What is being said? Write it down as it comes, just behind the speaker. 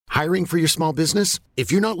Hiring for your small business?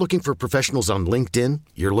 If you're not looking for professionals on LinkedIn,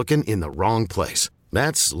 you're looking in the wrong place.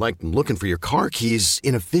 That's like looking for your car keys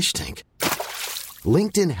in a fish tank.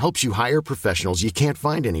 LinkedIn helps you hire professionals you can't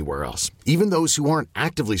find anywhere else, even those who aren't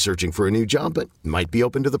actively searching for a new job but might be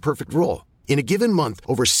open to the perfect role. In a given month,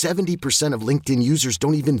 over 70% of LinkedIn users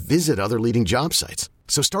don't even visit other leading job sites.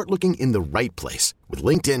 So start looking in the right place. With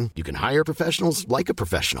LinkedIn, you can hire professionals like a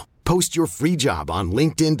professional. Post your free job on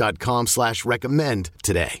linkedin.com/recommend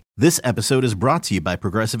today. This episode is brought to you by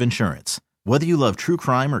Progressive Insurance. Whether you love true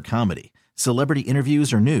crime or comedy, celebrity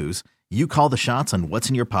interviews or news, you call the shots on what's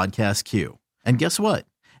in your podcast queue. And guess what?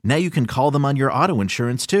 Now you can call them on your auto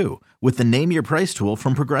insurance too with the Name Your Price tool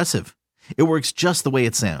from Progressive. It works just the way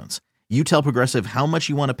it sounds. You tell Progressive how much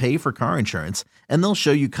you want to pay for car insurance, and they'll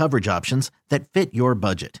show you coverage options that fit your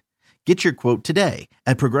budget. Get your quote today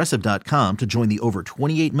at Progressive.com to join the over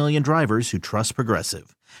 28 million drivers who trust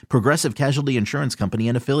Progressive. Progressive Casualty Insurance Company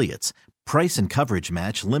and Affiliates. Price and coverage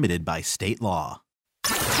match limited by state law.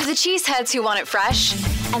 For the cheeseheads who want it fresh,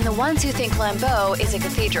 and the ones who think Lambeau is a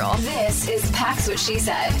cathedral, this is Pax What She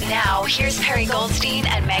Said. Now, here's Perry Goldstein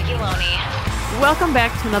and Maggie Loney. Welcome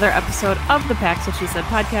back to another episode of the Pax What She Said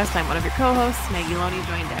podcast. I'm one of your co-hosts, Maggie Loney,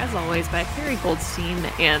 joined as always by Perry Goldstein.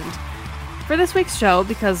 And for this week's show,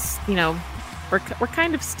 because, you know, we're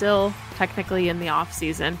kind of still technically in the off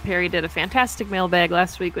season. Perry did a fantastic mailbag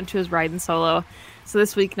last week when she was riding solo. So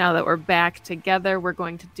this week, now that we're back together, we're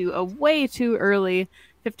going to do a way too early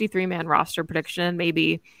 53-man roster prediction.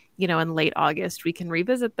 Maybe, you know, in late August, we can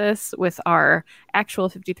revisit this with our actual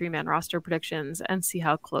 53-man roster predictions and see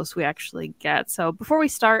how close we actually get. So before we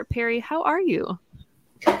start, Perry, how are you?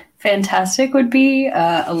 Fantastic would be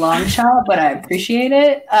a long shot, but I appreciate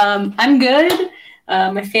it. I'm good.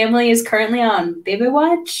 My family is currently on baby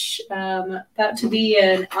watch, about to be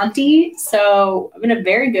an auntie, so I'm in a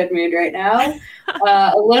very good mood right now.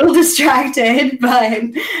 A little distracted, but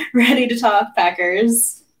ready to talk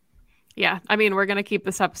Packers. Yeah, I mean, we're going to keep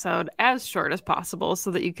this episode as short as possible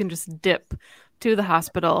so that you can just dip to the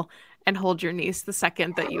hospital and hold your niece the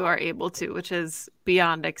second that you are able to, which is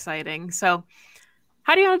beyond exciting. So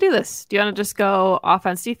how do you want to do this? Do you want to just go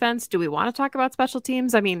offense, defense? Do we want to talk about special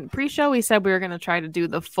teams? I mean, pre-show, we said we were going to try to do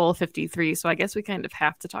the full 53, so I guess we kind of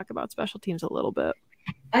have to talk about special teams a little bit.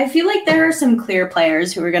 I feel like there are some clear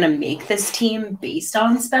players who are going to make this team based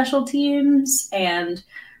on special teams, and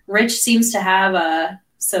Rich seems to have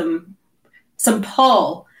some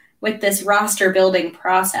pull with this roster building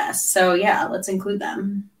process. So yeah, let's include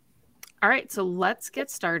them. All right, so let's get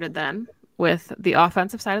started then with the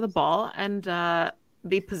offensive side of the ball and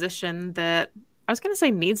the position that I was going to say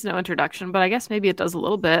needs no introduction, but I guess maybe it does a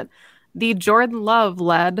little bit. The Jordan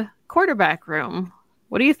Love-led quarterback room.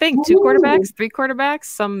 What do you think? 2 quarterbacks, 3 quarterbacks,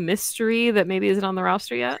 some mystery that maybe isn't on the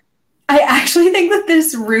roster yet? I actually think that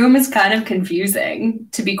this room is kind of confusing,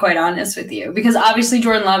 to be quite honest with you, because obviously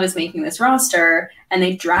Jordan Love is making this roster and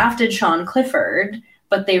they drafted Sean Clifford,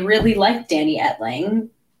 but they really like Danny Etling.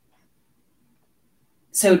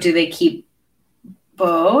 So do they keep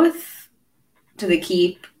both? Do they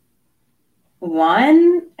keep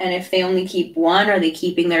one? And if they only keep one, are they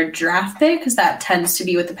keeping their draft pick? Because that tends to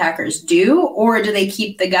be what the Packers do. Or do they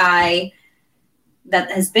keep the guy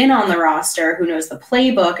that has been on the roster who knows the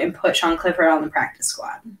playbook and put Sean Clifford on the practice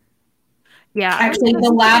squad? Yeah. Actually,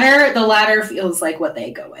 the latter feels like what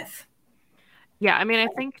they go with. Yeah, I mean, I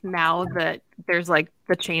think now that there's like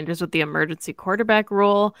the changes with the emergency quarterback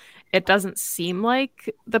rule, it doesn't seem like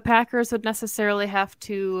the Packers would necessarily have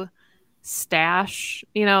to stash,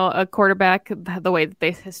 you know, a quarterback the way that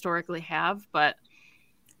they historically have. But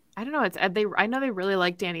I don't know. I know they really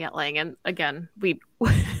like Danny Etling, and again, we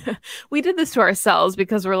did this to ourselves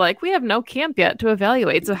because we're like, we have no camp yet to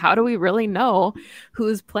evaluate. So how do we really know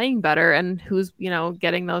who's playing better and who's, you know,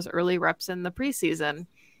 getting those early reps in the preseason?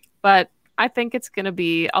 But I think it's going to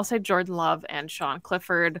be, I'll say Jordan Love and Sean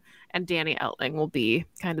Clifford, and Danny Etling will be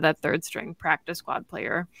kind of that third string practice squad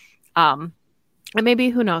player. And maybe,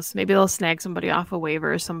 who knows, maybe they'll snag somebody off a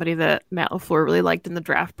waiver, somebody that Matt LaFleur really liked in the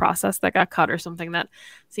draft process that got cut, or something that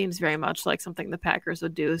seems very much like something the Packers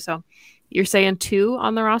would do. So you're saying 2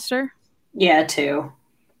 on the roster? Yeah, 2.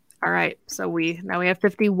 All right. So we have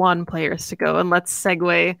 51 players to go, and let's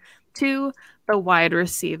segue to the wide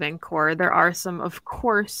receiving core. There are some, of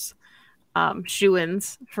course,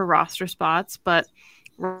 shoo-ins for roster spots, but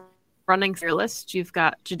running through your list, you've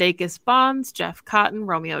got Jadakis Bonds, Jeff Cotton,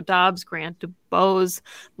 Romeo Doubs, Grant DuBose,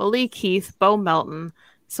 Malik Heath, Bo Melton,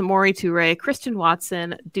 Samori Toure, Christian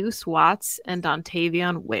Watson, Deuce Watts, and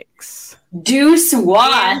Dontavian Wicks. Deuce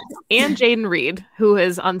Watts! And Jaden Reed, who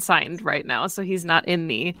is unsigned right now, so he's not in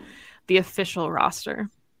the official roster.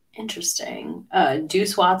 Interesting.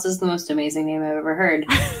 Deuce Watts is the most amazing name I've ever heard.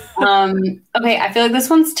 Okay, I feel like this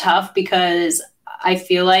one's tough because I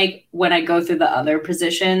feel like when I go through the other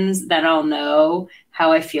positions, then I'll know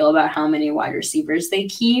how I feel about how many wide receivers they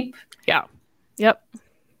keep. Yeah. Yep.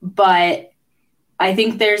 But I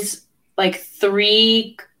think there's like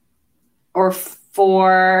 3 or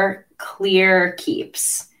 4 clear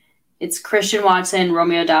keeps. It's Christian Watson,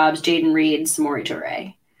 Romeo Doubs, Jaden Reed, Samori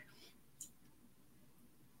Toure.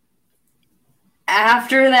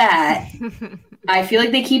 After that, I feel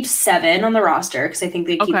like they keep 7 on the roster because I think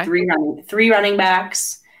they keep 3 running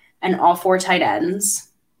backs and all 4 tight ends.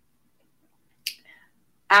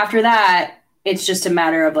 After that, it's just a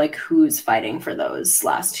matter of like who's fighting for those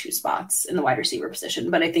last 2 spots in the wide receiver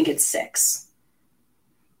position. But I think it's 6.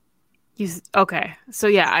 Okay. So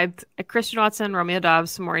yeah, I Christian Watson, Romeo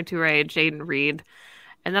Doubs, Samori Toure, Jaden Reed.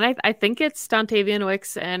 And then I think it's Dontavian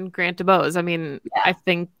Wicks and Grant DuBose. I mean, yeah. I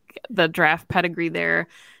think the draft pedigree there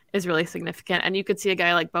is really significant. And you could see a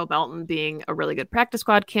guy like Bo Melton being a really good practice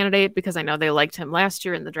squad candidate because I know they liked him last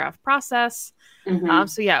year in the draft process. Mm-hmm.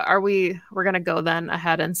 So yeah, we're going to go then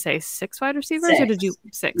ahead and say 6 wide receivers 6. Or did you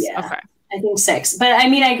 6? Yeah, okay. I think 6. But I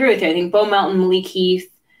mean, I agree with you. I think Bo Melton, Malik Heath,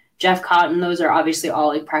 Jeff Cotton, those are obviously all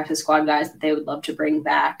like practice squad guys that they would love to bring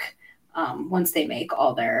back once they make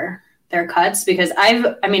all their cuts. Because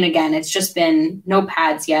again, it's just been no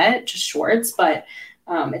pads yet, just shorts, but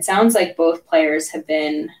it sounds like both players have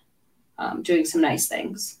been doing some nice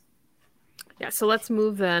things. Yeah, so let's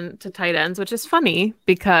move then to tight ends, which is funny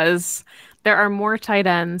because there are more tight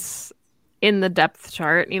ends in the depth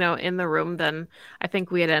chart, in the room than I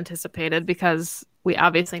think we had anticipated because we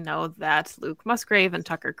obviously know that Luke Musgrave and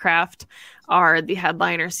Tucker Kraft are the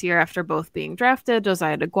headliners here after both being drafted.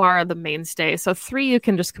 Josiah DeGuara, the mainstay. So 3 you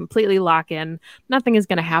can just completely lock in. Nothing is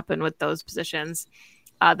going to happen with those positions.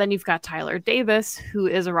 Then you've got Tyler Davis, who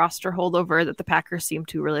is a roster holdover that the Packers seem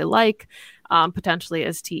to really like, potentially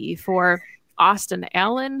as TE4. Austin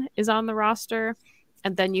Allen is on the roster.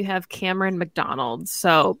 And then you have Cameron McDonald.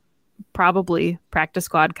 So probably practice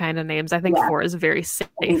squad kind of names. I think 4 is very safe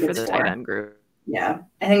for the tight end group. Yeah,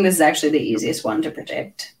 I think this is actually the easiest one to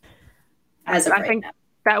predict. I think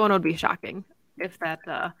that one would be shocking if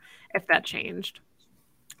that changed.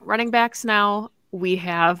 Running backs now, we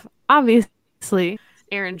have obviously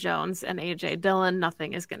Aaron Jones and A.J. Dillon.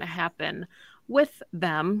 Nothing is going to happen with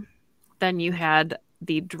them. Then you had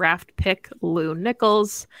the draft pick Lou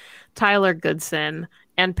Nichols, Tyler Goodson,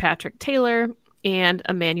 and Patrick Taylor, and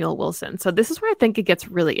Emmanuel Wilson. So this is where I think it gets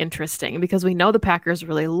really interesting because we know the Packers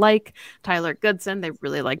really like Tyler Goodson. They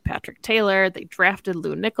really like Patrick Taylor. They drafted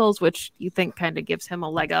Lou Nichols, which you think kind of gives him a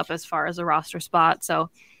leg up as far as a roster spot. So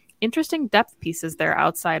interesting depth pieces there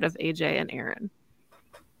outside of AJ and Aaron.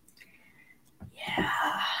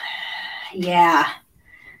 Yeah.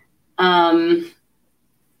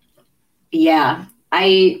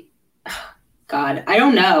 I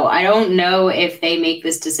don't know. I don't know if they make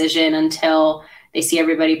this decision until they see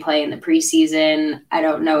everybody play in the preseason. I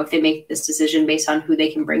don't know if they make this decision based on who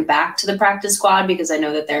they can bring back to the practice squad, because I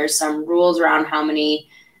know that there are some rules around how many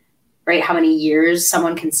years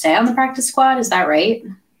someone can stay on the practice squad. Is that right?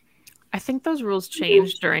 I think those rules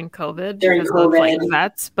changed during COVID because of like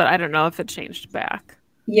vets, but I don't know if it changed back.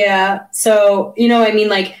 Yeah. So,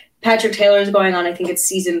 like Patrick Taylor is going on, I think it's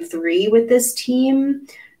season 3 with this team.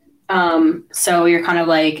 So you're kind of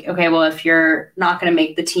like, okay, well, if you're not going to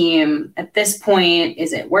make the team at this point,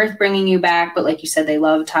 is it worth bringing you back? But like you said, they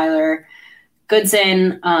love Tyler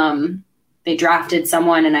Goodson. They drafted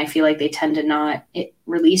someone, and I feel like they tend to not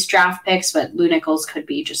release draft picks, but Lou Nichols could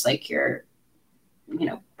be just like your,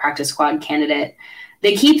 practice squad candidate.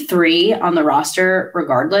 They keep 3 on the roster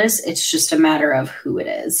regardless. It's just a matter of who it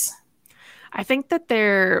is. I think that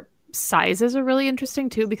their sizes are really interesting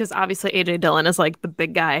too, because obviously AJ Dillon is like the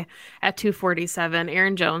big guy at 247,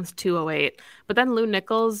 Aaron Jones 208, but then Lou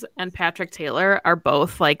Nichols and Patrick Taylor are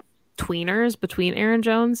both like tweeners between Aaron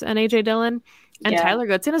Jones and AJ Dillon, and Tyler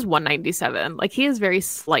Goodson is 197. Like he is very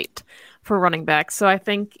slight for running back. So I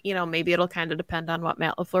think, maybe it'll kind of depend on what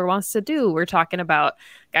Matt LaFleur wants to do. We're talking about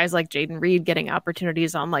guys like Jaden Reed getting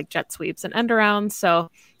opportunities on like jet sweeps and end arounds. So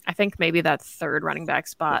I think maybe that 3rd running back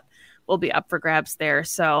spot will be up for grabs there.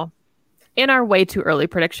 So in our way too early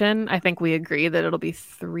prediction, I think we agree that it'll be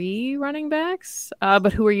 3 running backs.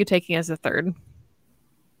 But who are you taking as a 3rd?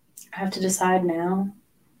 I have to decide now.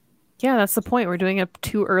 Yeah, that's the point. We're doing a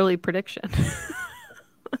too early prediction.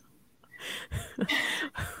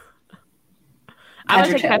 I'm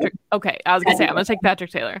going to take Patrick. Okay, I was going to say, I'm going to take Patrick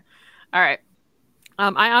Taylor. All right.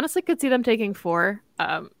 I honestly could see them taking 4.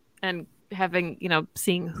 And having,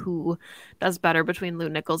 seeing who does better between Lou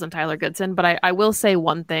Nichols and Tyler Goodson. But I will say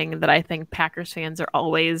one thing that I think Packers fans are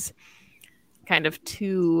always kind of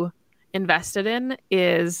too invested in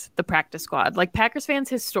is the practice squad. Like, Packers fans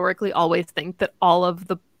historically always think that all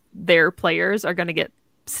of their players are going to get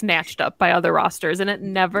snatched up by other rosters, and it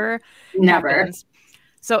never happens.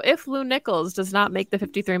 So if Lou Nichols does not make the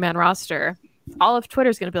 53-man roster, all of Twitter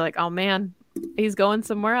is going to be like, oh man, he's going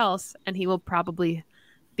somewhere else, and he will probably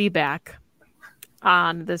be back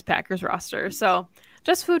on this Packers roster. So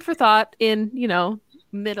just food for thought in,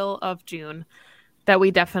 middle of June, that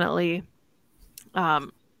we definitely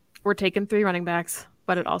we're taking 3 running backs,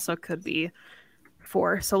 but it also could be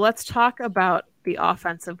 4. So let's talk about the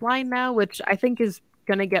offensive line now, which I think is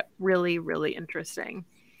going to get really, really interesting.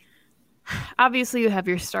 Obviously, you have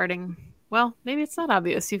your starting, well, maybe it's not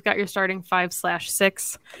obvious. You've got your starting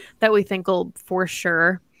 5/6 that we think will for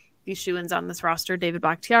sure be shoo-ins on this roster. David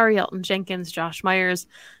Bakhtiari, Elgton Jenkins, Josh Myers,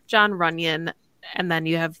 Jon Runyan, and then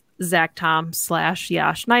you have Zach Tom / Yosh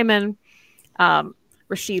Nijman,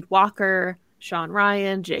 Rasheed Walker, Sean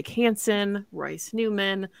Rhyan, Jake Hansen, Royce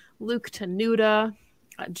Newman, Luke Tenuta,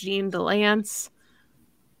 Gene DeLance.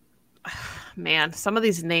 Man, some of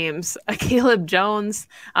these names. Caleb Jones,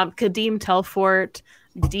 Kadeem Telfort,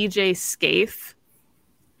 DJ Scaife,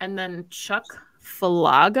 and then Chuck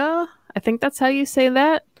Falaga. I think that's how you say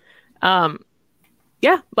that.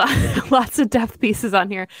 Yeah, lots of depth pieces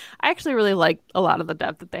on here. I actually really like a lot of the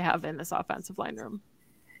depth that they have in this offensive line room.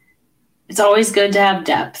 It's always good to have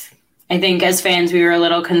depth. I think as fans, we were a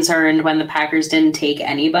little concerned when the Packers didn't take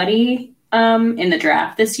anybody in the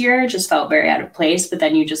draft this year. It just felt very out of place. But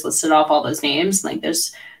then you just listed off all those names. Like,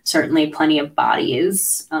 there's certainly plenty of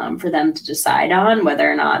bodies for them to decide on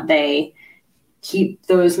whether or not they keep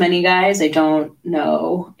those many guys. I don't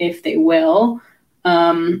know if they will.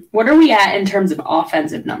 What are we at in terms of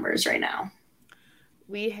offensive numbers right now?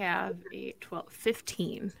 We have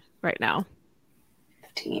 15 right now.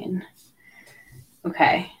 15.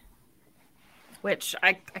 Okay. Which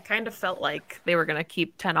I kind of felt like they were going to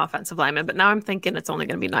keep 10 offensive linemen, but now I'm thinking it's only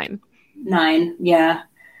going to be 9. 9, yeah.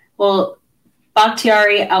 Well,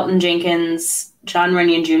 Bakhtiari, Elgton Jenkins, Jon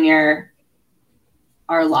Runyan Jr.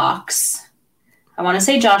 are locks. I want to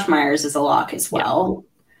say Josh Myers is a lock as well.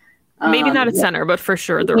 Yeah. Maybe not at center, but for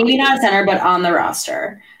sure. Maybe not at center, but on the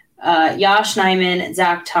roster. Yosh Nijman,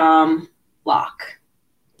 Zach Tom, lock.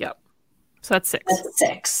 Yep. So that's 6. That's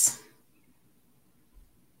 6.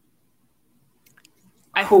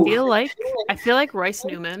 I feel like Royce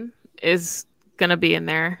Newman is gonna be in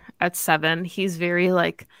there at 7. He's very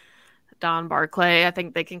like Don Barclay. I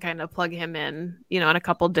think they can kind of plug him in, in a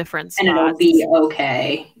couple different spots. And it'll be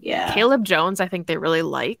okay. Yeah. Caleb Jones, I think they really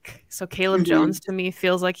like. So Caleb Jones to me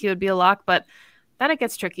feels like he would be a lock, but then it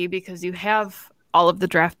gets tricky because you have all of the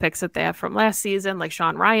draft picks that they have from last season, like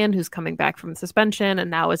Sean Rhyan, who's coming back from suspension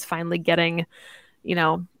and now is finally getting,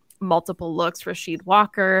 multiple looks. Rasheed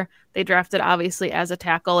Walker, they drafted obviously as a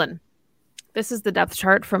tackle, and this is the depth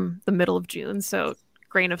chart from the middle of June, so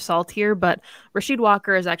grain of salt here, but Rasheed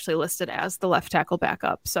Walker is actually listed as the left tackle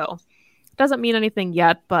backup, so it doesn't mean anything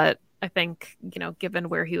yet, but I think, given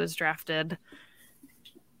where he was drafted,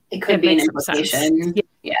 it could be an implication.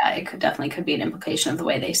 Yeah, it could be an implication of the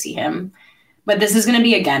way they see him. But this is going to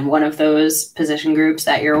be, again, one of those position groups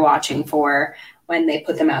that you're watching for when they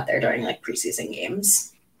put them out there during like preseason games.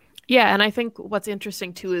 Yeah, and I think what's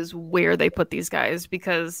interesting, too, is where they put these guys,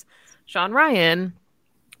 because Sean Rhyan,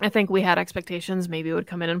 I think we had expectations maybe would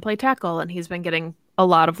come in and play tackle, and he's been getting a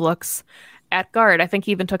lot of looks at guard. I think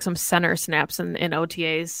he even took some center snaps in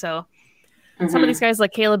OTAs, so some of these guys,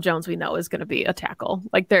 like Caleb Jones, we know is going to be a tackle.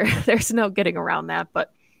 Like, there's no getting around that,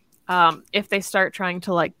 but if they start trying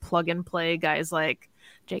to, like, plug and play guys like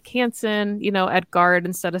Jake Hansen, at guard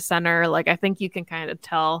instead of center, like, I think you can kind of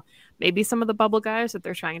tell maybe some of the bubble guys that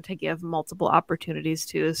they're trying to give multiple opportunities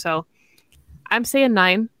to. So I'm saying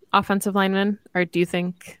 9 offensive linemen. Or do you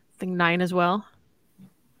think 9 as well?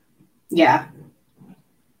 Yeah.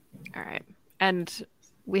 All right. And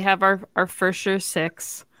we have our first sure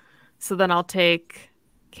 6. So then I'll take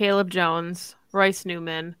Caleb Jones, Royce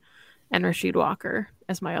Newman, and Rasheed Walker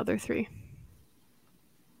as my other 3.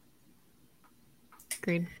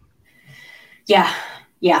 Agreed. Yeah.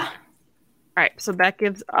 Yeah. All right, so that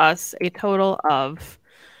gives us a total of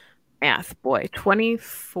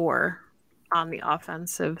 24 on the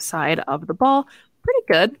offensive side of the ball. Pretty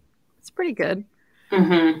good. It's pretty good.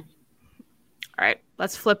 All right,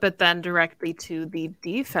 let's flip it then directly to the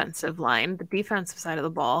defensive line, the defensive side of the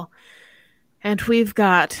ball. And we've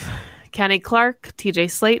got Kenny Clark,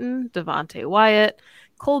 TJ Slayton, Devontae Wyatt,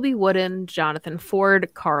 Colby Wooden, Jonathan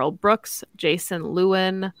Ford, Carl Brooks, Jason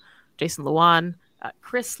Lewin, Jason Luan,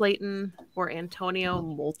 Chris Slayton, or Antonio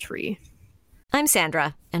Moultrie. I'm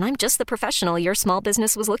Sandra, and I'm just the professional your small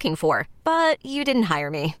business was looking for. But you didn't hire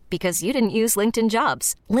me because you didn't use LinkedIn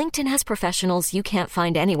Jobs. LinkedIn has professionals you can't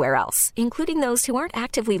find anywhere else, including those who aren't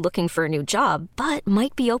actively looking for a new job, but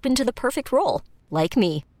might be open to the perfect role, like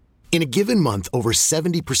me. In a given month, over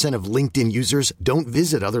 70% of LinkedIn users don't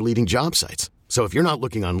visit other leading job sites. So if you're not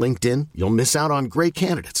looking on LinkedIn, you'll miss out on great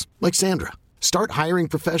candidates like Sandra. Start hiring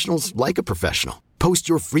professionals like a professional. Post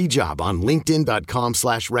your free job on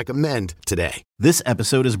linkedin.com/recommend today. This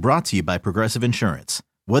episode is brought to you by Progressive Insurance.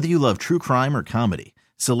 Whether you love true crime or comedy,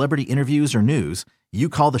 celebrity interviews or news, you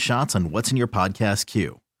call the shots on what's in your podcast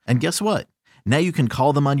queue. And guess what? Now you can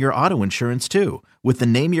call them on your auto insurance too with the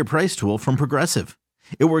Name Your Price tool from Progressive.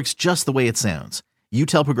 It works just the way it sounds. You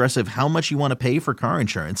tell Progressive how much you want to pay for car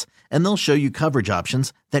insurance, and they'll show you coverage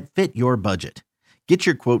options that fit your budget. Get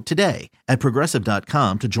your quote today at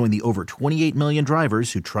Progressive.com to join the over 28 million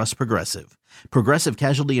drivers who trust Progressive. Progressive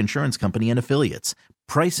Casualty Insurance Company and Affiliates.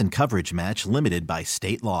 Price and coverage match limited by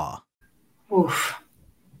state law. Oof.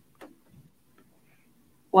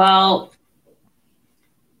 Well,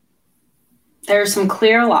 there are some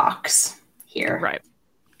clear locks here. Right.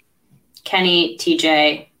 Kenny,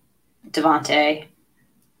 TJ, Devontae.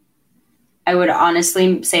 I would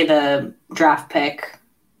honestly say the draft pick,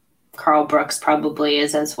 Carl Brooks, probably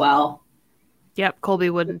is as well. Yep, Colby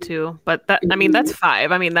wouldn't too. But that, I mean, that's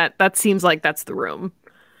 5. I mean, that seems like that's the room.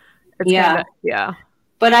 It's yeah.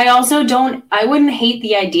 But I also I wouldn't hate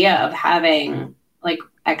the idea of having like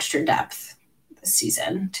extra depth this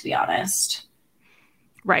season, to be honest.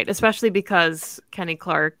 Right, especially because Kenny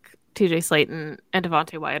Clark, TJ Slayton, and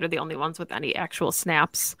Devontae Wyatt are the only ones with any actual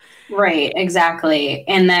snaps. Right, exactly.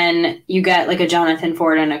 And then you get like a Jonathan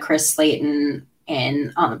Ford and a Chris Slayton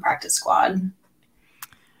on the practice squad.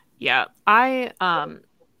 Yeah, I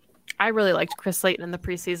really liked Chris Slayton in the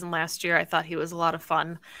preseason last year. I thought he was a lot of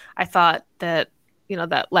fun. I thought that,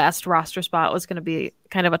 that last roster spot was going to be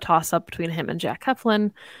kind of a toss-up between him and Jack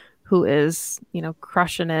Heflin, who is,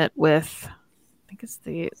 crushing it with, I think it's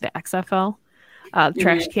the XFL,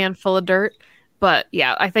 trash can full of dirt. But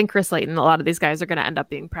yeah, I think Chris Slayton, a lot of these guys are going to end up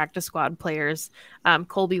being practice squad players.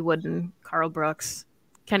 Colby Wooden, Carl Brooks,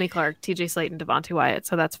 Kenny Clark, TJ Slayton, Devontae Wyatt.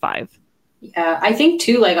 So that's 5. Yeah, I think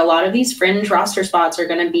too, like a lot of these fringe roster spots are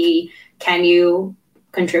going to be, can you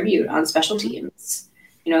contribute on special teams?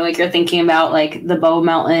 Like you're thinking about like the Bo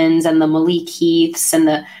Meltons and the Malik Heaths and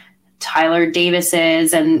the Tyler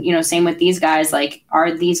Davises and, same with these guys. Like,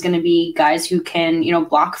 are these going to be guys who can,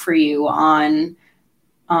 block for you on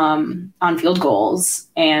field goals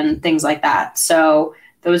and things like that? So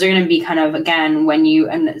those are going to be kind of, again,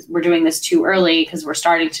 and we're doing this too early because we're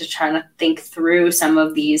starting to try to think through some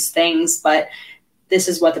of these things, but this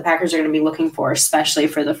is what the Packers are going to be looking for, especially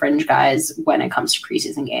for the fringe guys when it comes to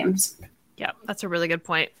preseason games. Yeah, that's a really good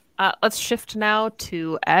point. Let's shift now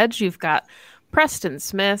to edge. You've got Preston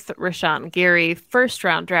Smith, Rashawn Gary,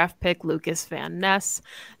 first-round draft pick Lucas Van Ness,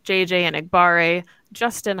 JJ Enagbare,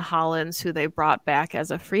 Justin Hollins, who they brought back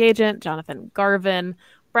as a free agent, Jonathan Garvin,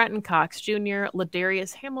 Brenton Cox Jr.,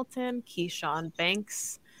 Ladarius Hamilton, Keyshawn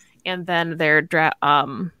Banks, and then their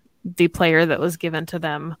the player that was given to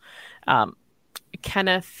them,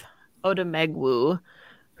 Kenneth Odemegwu,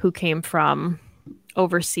 who came from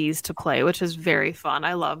overseas to play, which is very fun.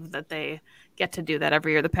 I love that they get to do that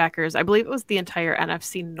every year. The Packers, I believe it was the entire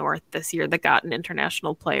NFC North this year that got an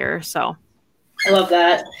international player. So I love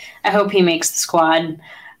that. I hope he makes the squad.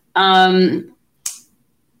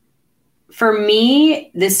 For me,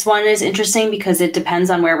 this one is interesting because it depends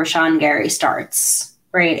on where Rashawn Gary starts,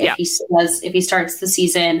 right? Yeah. If he starts the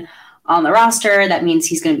season on the roster, that means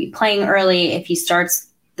he's going to be playing early. If he starts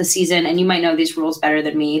the season, and you might know these rules better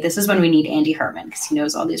than me, this is when we need Andy Herman because he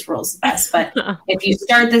knows all these rules the best. But if you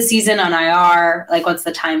start the season on IR, like what's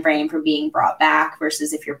the time frame for being brought back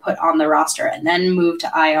versus if you're put on the roster and then move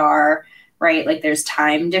to IR, right? Like there's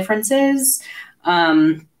time differences.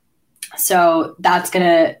 So that's going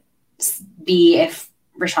to be if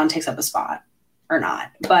Rashawn takes up a spot or not.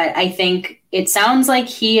 But I think it sounds like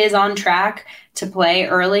he is on track to play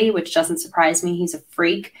early, which doesn't surprise me. He's a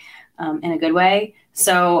freak in a good way.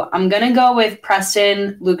 So I'm going to go with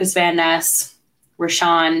Preston, Lucas Van Ness,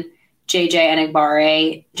 Rashawn, JJ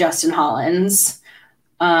Enagbare, Justin Hollins.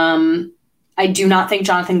 I do not think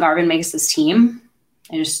Jonathan Garvin makes this team.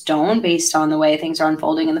 I just don't, based on the way things are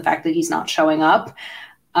unfolding and the fact that he's not showing up.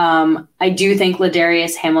 I do think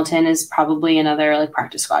Ladarius Hamilton is probably another like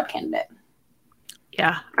practice squad candidate.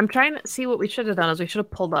 Yeah, I'm trying to see what we should have done is we should have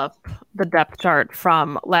pulled up the depth chart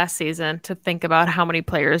from last season to think about how many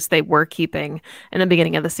players they were keeping in the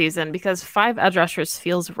beginning of the season, because 5 edge rushers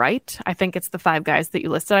feels right. I think it's the 5 guys that you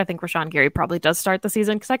listed. I think Rashawn Gary probably does start the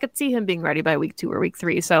season because I could see him being ready by week 2 or week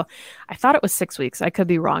 3. So I thought it was 6 weeks. I could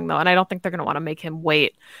be wrong though. And I don't think they're going to want to make him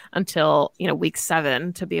wait until, week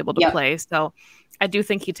 7 to be able to play. So I do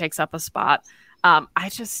think he takes up a spot. I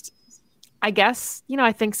guess,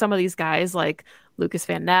 I think some of these guys like Lucas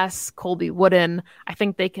Van Ness, Colby Wooden, I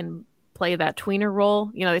think they can play that tweener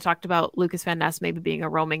role. They talked about Lucas Van Ness maybe being a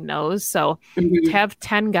roaming nose. So to have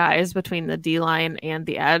 10 guys between the D-line and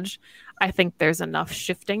the edge, I think there's enough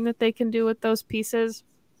shifting that they can do with those pieces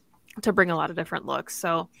to bring a lot of different looks.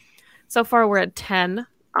 So far we're at 10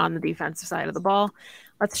 on the defensive side of the ball.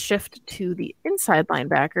 Let's shift to the inside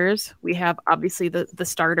linebackers. We have obviously the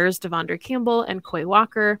starters, Devondre Campbell and Quay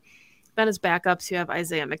Walker. Then as backups, you have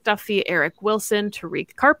Isaiah McDuffie, Eric Wilson,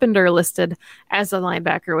 Tariq Carpenter listed as a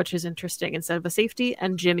linebacker, which is interesting instead of a safety,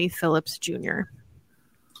 and Jimmy Phillips Jr.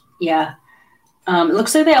 Yeah. It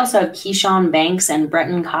looks like they also have Keyshawn Banks and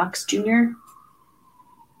Brenton Cox Jr.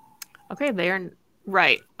 Okay, they are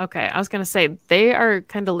right. Okay, I was going to say they are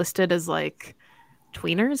kind of listed as like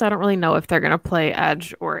tweeners. I don't really know if they're going to play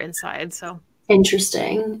edge or inside, so...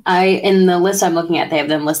 Interesting. In the list I'm looking at, they have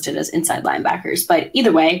them listed as inside linebackers, but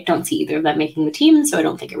either way, don't see either of them making the team, so I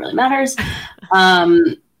don't think it really matters.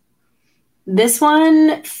 This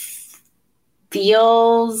one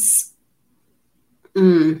feels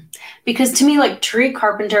because to me, like Tariq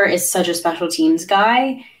Carpenter is such a special teams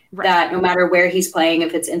guy that no matter where he's playing,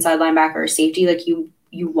 if it's inside linebacker or safety, like you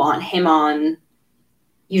want him on,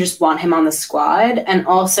 you just want him on the squad. And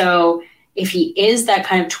also, if he is that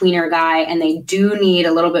kind of tweener guy and they do need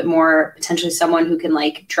a little bit more, potentially someone who can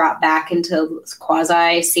like drop back into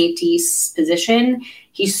quasi safety position,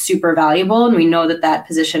 he's super valuable. And we know that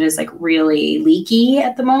position is like really leaky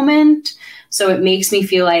at the moment. So it makes me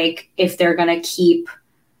feel like if they're going to keep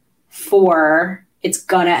 4, it's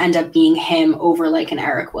going to end up being him over like an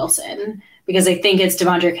Eric Wilson, because I think it's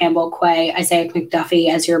Devondre Campbell, Quay, Isaiah McDuffie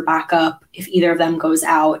as your backup if either of them goes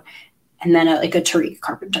out, and then a Tariq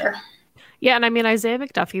Carpenter. Yeah, and I mean, Isaiah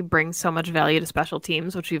McDuffie brings so much value to special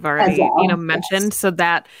teams, which we've already mentioned. Yes. So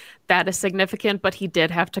that is significant, but he did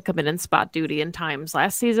have to come in and spot duty in times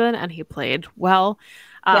last season, and he played well.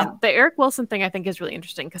 The Eric Wilson thing I think is really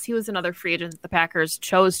interesting because he was another free agent that the Packers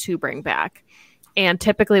chose to bring back. And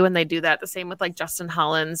typically when they do that, the same with like Justin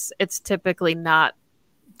Hollins, it's typically not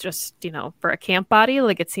just, for a camp body.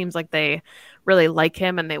 Like it seems like they really like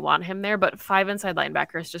him and they want him there, but 5 inside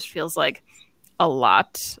linebackers just feels like a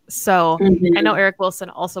lot. So I know Eric Wilson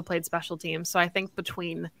also played special teams. So I think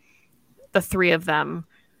between the 3 of them,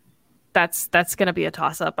 that's going to be a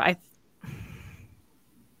toss up.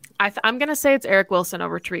 I'm going to say it's Eric Wilson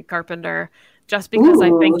over Tariq Carpenter, just because I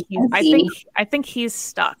think he's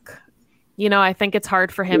stuck. I think it's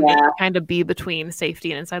hard for him to kind of be between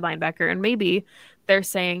safety and inside linebacker. And maybe they're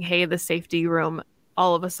saying, hey, the safety room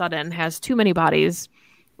all of a sudden has too many bodies.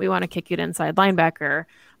 We want to kick you to inside linebacker.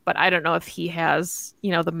 But I don't know if he has,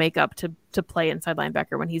 the makeup to play inside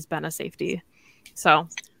linebacker when he's been a safety. So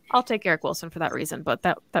I'll take Eric Wilson for that reason. But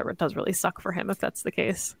that does really suck for him if that's the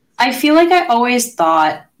case. I feel like I always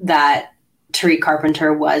thought that Tariq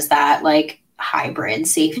Carpenter was that like hybrid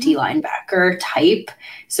safety linebacker type.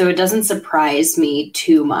 So it doesn't surprise me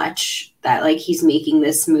too much that like he's making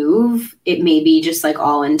this move. It may be just like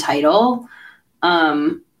all in title.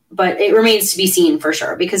 But it remains to be seen for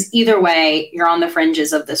sure, because either way, you're on the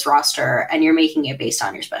fringes of this roster and you're making it based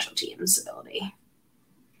on your special teams ability. All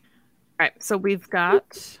right. So we've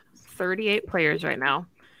got 38 players right now.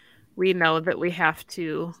 We know that we have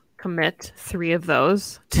to commit 3 of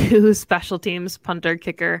those to special teams, punter,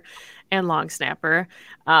 kicker, and long snapper.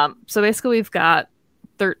 So basically we've got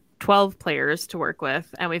 12 players to work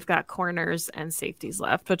with, and we've got corners and safeties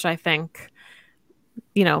left, which I think,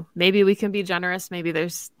 maybe we can be generous. Maybe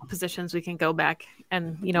there's positions we can go back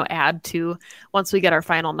and, add to once we get our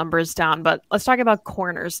final numbers down. But let's talk about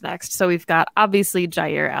corners next. So we've got obviously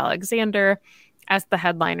Jair Alexander as the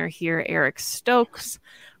headliner here, Eric Stokes,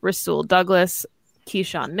 Rasul Douglas,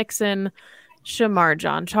 Keyshawn Nixon, Shamar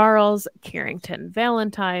John Charles, Carrington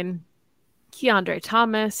Valentine, Keandre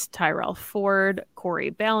Thomas, Tyrell Ford, Corey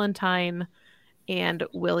Ballantyne, and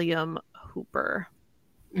William Hooper.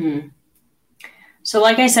 So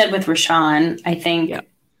like I said with Rashawn, I think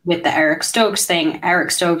with the Eric Stokes thing,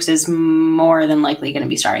 Eric Stokes is more than likely going to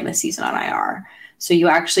be starting this season on IR. So you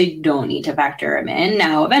actually don't need to factor him in.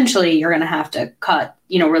 Now, eventually you're going to have to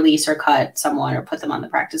release or cut someone or put them on the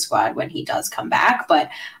practice squad when he does come back. But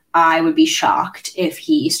I would be shocked if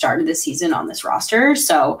he started the season on this roster.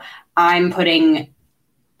 So I'm putting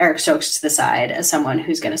Eric Stokes to the side as someone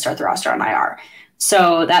who's going to start the roster on IR.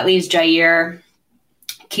 So that leaves Jair,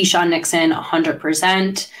 Keyshawn Nixon,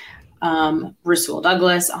 100%, Rasul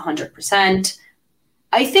Douglas, 100%.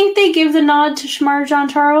 I think they give the nod to Shamar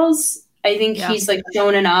Jean-Charles. I think he's like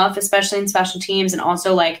shown enough, especially in special teams, and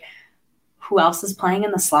also like who else is playing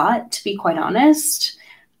in the slot, to be quite honest.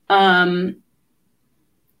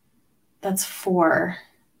 That's 4.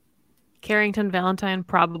 Carrington Valentine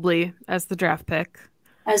probably as the draft pick.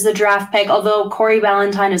 As the draft pick, although Corey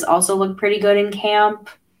Valentine has also looked pretty good in camp.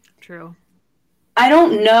 True. I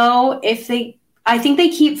don't know if I think they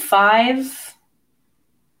keep 5,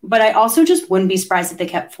 but I also just wouldn't be surprised if they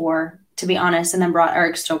kept 4, to be honest, and then brought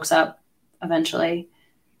Eric Stokes up eventually.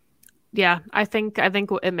 Yeah, I think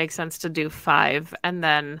it makes sense to do 5, and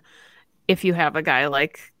then if you have a guy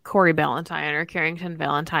like Corey Valentine or Carrington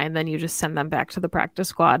Valentine, then you just send them back to the practice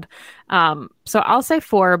squad. So I'll say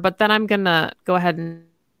 4, but then I'm gonna go ahead and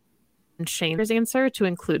change his answer to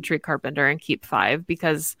include Tree Carpenter and keep 5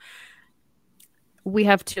 because we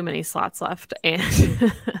have too many slots left, and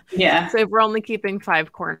so if we're only keeping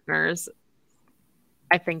 5 corners,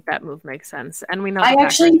 I think that move makes sense. And we know I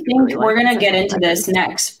actually think we're going to get into this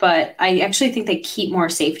next, but I actually think they keep more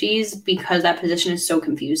safeties because that position is so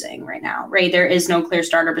confusing right now, right? There is no clear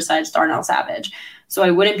starter besides Darnell Savage. So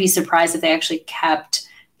I wouldn't be surprised if they actually kept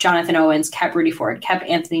Jonathan Owens, kept Rudy Ford, kept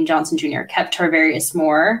Anthony Johnson Jr., kept Tarvarius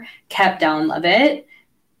Moore, kept Dallin Leavitt,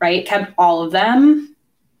 right? Kept all of them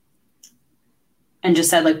and just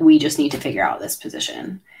said, like, we just need to figure out this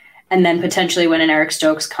position. And then potentially when an Eric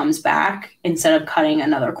Stokes comes back, instead of cutting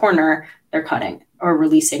another corner, they're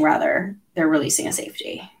releasing a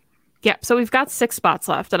safety. Yeah, so we've got 6 spots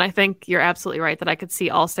left, and I think you're absolutely right that I could see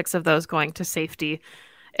all 6 of those going to safety,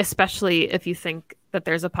 especially if you think that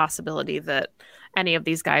there's a possibility that any of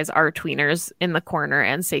these guys are tweeners in the corner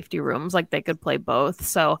and safety rooms, like they could play both.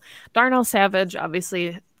 So Darnell Savage,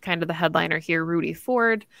 obviously kind of the headliner here, Rudy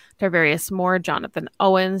Ford, Tarvarius Moore, Jonathan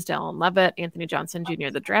Owens, Dallin Leavitt, Anthony Johnson Jr.,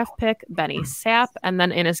 the draft pick, Benny Sapp, and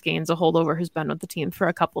then Innis Gaines, a holdover who's been with the team for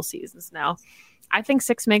a couple seasons now. I think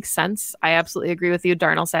 6 makes sense. I absolutely agree with you.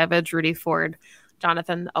 Darnell Savage, Rudy Ford,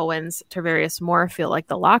 Jonathan Owens, Tarvarius Moore feel like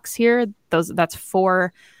the locks here. That's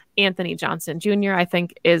 4. Anthony Johnson Jr., I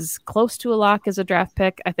think, is close to a lock as a draft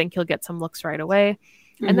pick. I think he'll get some looks right away.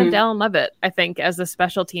 And then Dallin Leavitt, I think, as the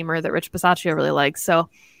special teamer that Rich Bisaccia really likes. So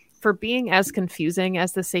for being as confusing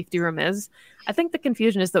as the safety room is, I think the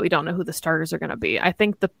confusion is that we don't know who the starters are going to be. I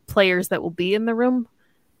think the players that will be in the room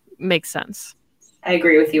make sense. I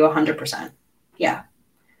agree with you 100%. Yeah.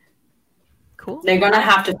 Cool. They're going to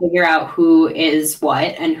have to figure out who is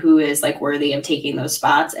what and who is like worthy of taking those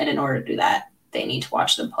spots. And in order to do that, they need to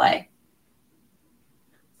watch them play.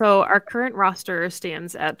 So our current roster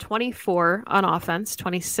stands at 24 on offense,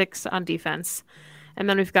 26 on defense. And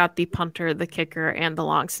then we've got the punter, the kicker, and the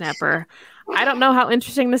long snapper. I don't know how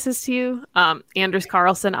interesting this is to you. Anders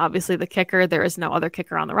Carlson, obviously the kicker. There is no other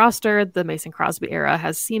kicker on the roster. The Mason Crosby era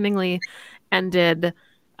has seemingly ended.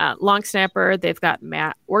 Long snapper, they've got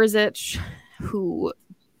Matt Orzech, who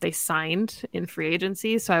they signed in free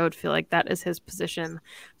agency. So I would feel like that is his position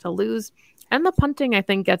to lose. And the punting, I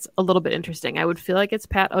think, gets a little bit interesting. I would feel like it's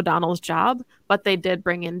Pat O'Donnell's job, but they did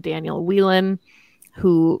bring in Daniel Whelan,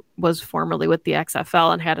 who was formerly with the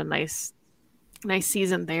XFL and had a nice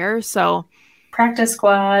season there. So practice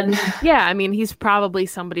squad. Yeah, I mean, he's probably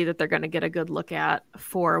somebody that they're going to get a good look at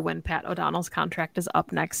for when Pat O'Donnell's contract is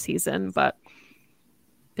up next season. But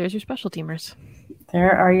there's your special teamers.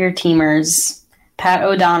 There are your teamers. Pat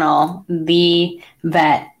O'Donnell, the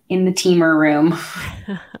vet in the teamer room.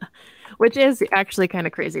 Which is actually kind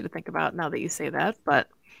of crazy to think about now that you say that. But,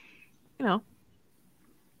 you know,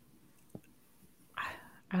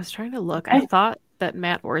 I was trying to look. I thought that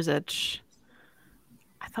Matt Orzech,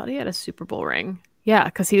 I thought he had a Super Bowl ring. Yeah,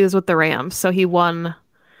 because he was with the Rams. So he won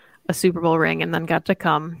a Super Bowl ring and then got to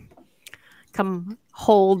come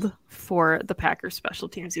hold for the Packers special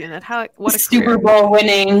teams unit. What a Super Bowl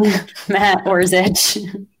winning Matt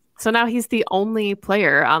Orzech. So now he's the only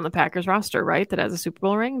player on the Packers roster, right, that has a Super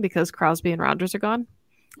Bowl ring because Crosby and Rodgers are gone.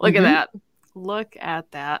 Look at that. Look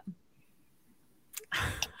at that.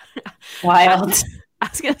 Wild. I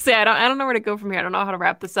was going to say, I don't know where to go from here. I don't know how to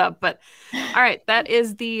wrap this up. But all right, that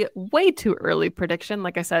is the way too early prediction.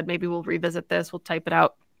 Like I said, maybe we'll revisit this. We'll type it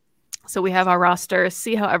out. So we have our roster,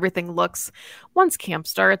 see how everything looks once camp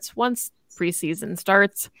starts, once preseason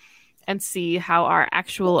starts, and see how our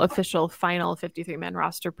actual official final 53-man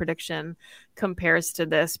roster prediction compares to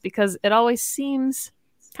this, because it always seems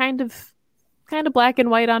kind of kind of black and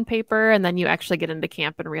white on paper, and then you actually get into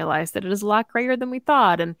camp and realize that it is a lot grayer than we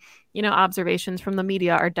thought. And, you know, observations from the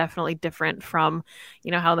media are definitely different from,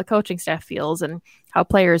 you know, how the coaching staff feels and how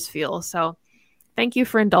players feel. So thank you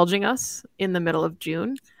for indulging us in the middle of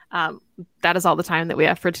June. That is all the time that we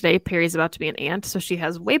have for today. Perry's about to be an aunt, so she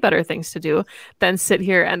has way better things to do than sit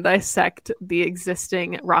here and dissect the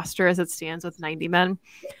existing roster as it stands with 90 men.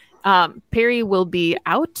 Perry will be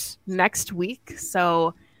out next week,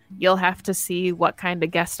 so you'll have to see what kind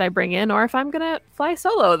of guest I bring in, or if I'm going to fly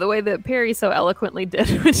solo the way that Perry so eloquently did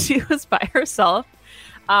when she was by herself.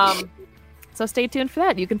 So stay tuned for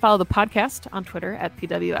that. You can follow the podcast on Twitter at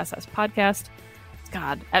PWSS Podcast.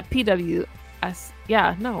 God, at PWS.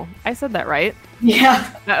 Yeah, no, I said that right.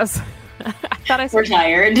 Yeah. I thought I said We're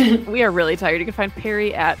tired. We are really tired. You can find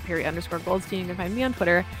Perry at Perry_Goldstein. You can find me on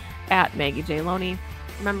Twitter at Maggie J. Loney.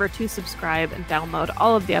 Remember to subscribe and download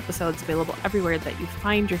all of the episodes available everywhere that you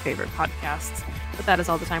find your favorite podcasts. But that is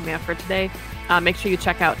all the time we have for today. Make sure you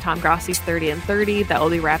check out Tom Grossi's 30 and 30. That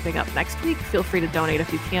will be wrapping up next week. Feel free to donate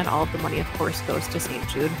if you can. All of the money, of course, goes to St.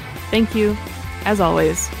 Jude. Thank you. As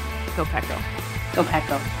always, go Pack Go. Go Pack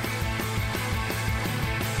Go.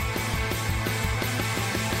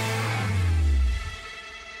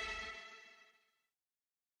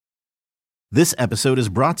 This episode is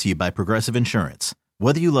brought to you by Progressive Insurance.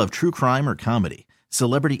 Whether you love true crime or comedy,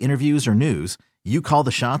 celebrity interviews or news, you call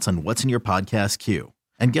the shots on what's in your podcast queue.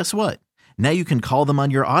 And guess what? Now you can call them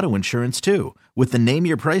on your auto insurance too with the Name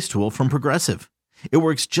Your Price tool from Progressive. It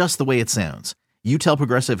works just the way it sounds. You tell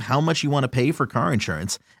Progressive how much you want to pay for car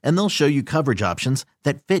insurance, and they'll show you coverage options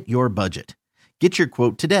that fit your budget. Get your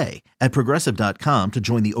quote today at Progressive.com to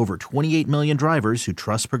join the over 28 million drivers who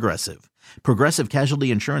trust Progressive. Progressive Casualty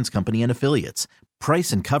Insurance Company and Affiliates.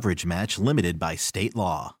 Price and coverage match limited by state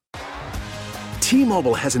law.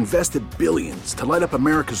 T-Mobile has invested billions to light up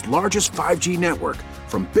America's largest 5G network,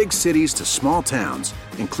 from big cities to small towns,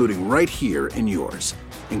 including right here in yours.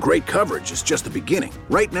 And great coverage is just the beginning.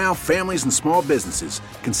 Right now, families and small businesses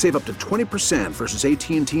can save up to 20% versus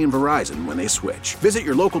AT&T and Verizon when they switch. Visit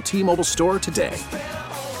your local T-Mobile store today.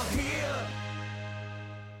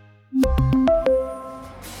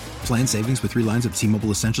 Plan savings with 3 lines of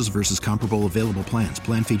T-Mobile Essentials versus comparable available plans.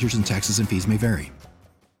 Plan features and taxes and fees may vary.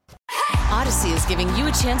 Odyssey is giving you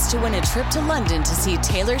a chance to win a trip to London to see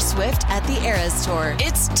Taylor Swift at the Eras Tour.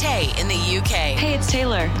 It's Tay in the UK. Hey, it's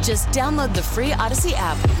Taylor. Just download the free Odyssey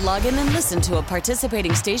app, log in and listen to a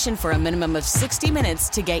participating station for a minimum of 60 minutes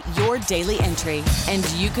to get your daily entry. And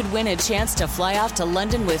you could win a chance to fly off to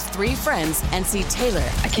London with 3 friends and see Taylor.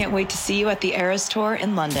 I can't wait to see you at the Eras Tour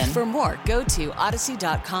in London. For more, go to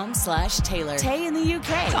odyssey.com/Taylor. Tay in the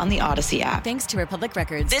UK. It's on the Odyssey app. Thanks to Republic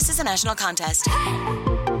Records. This is a national contest.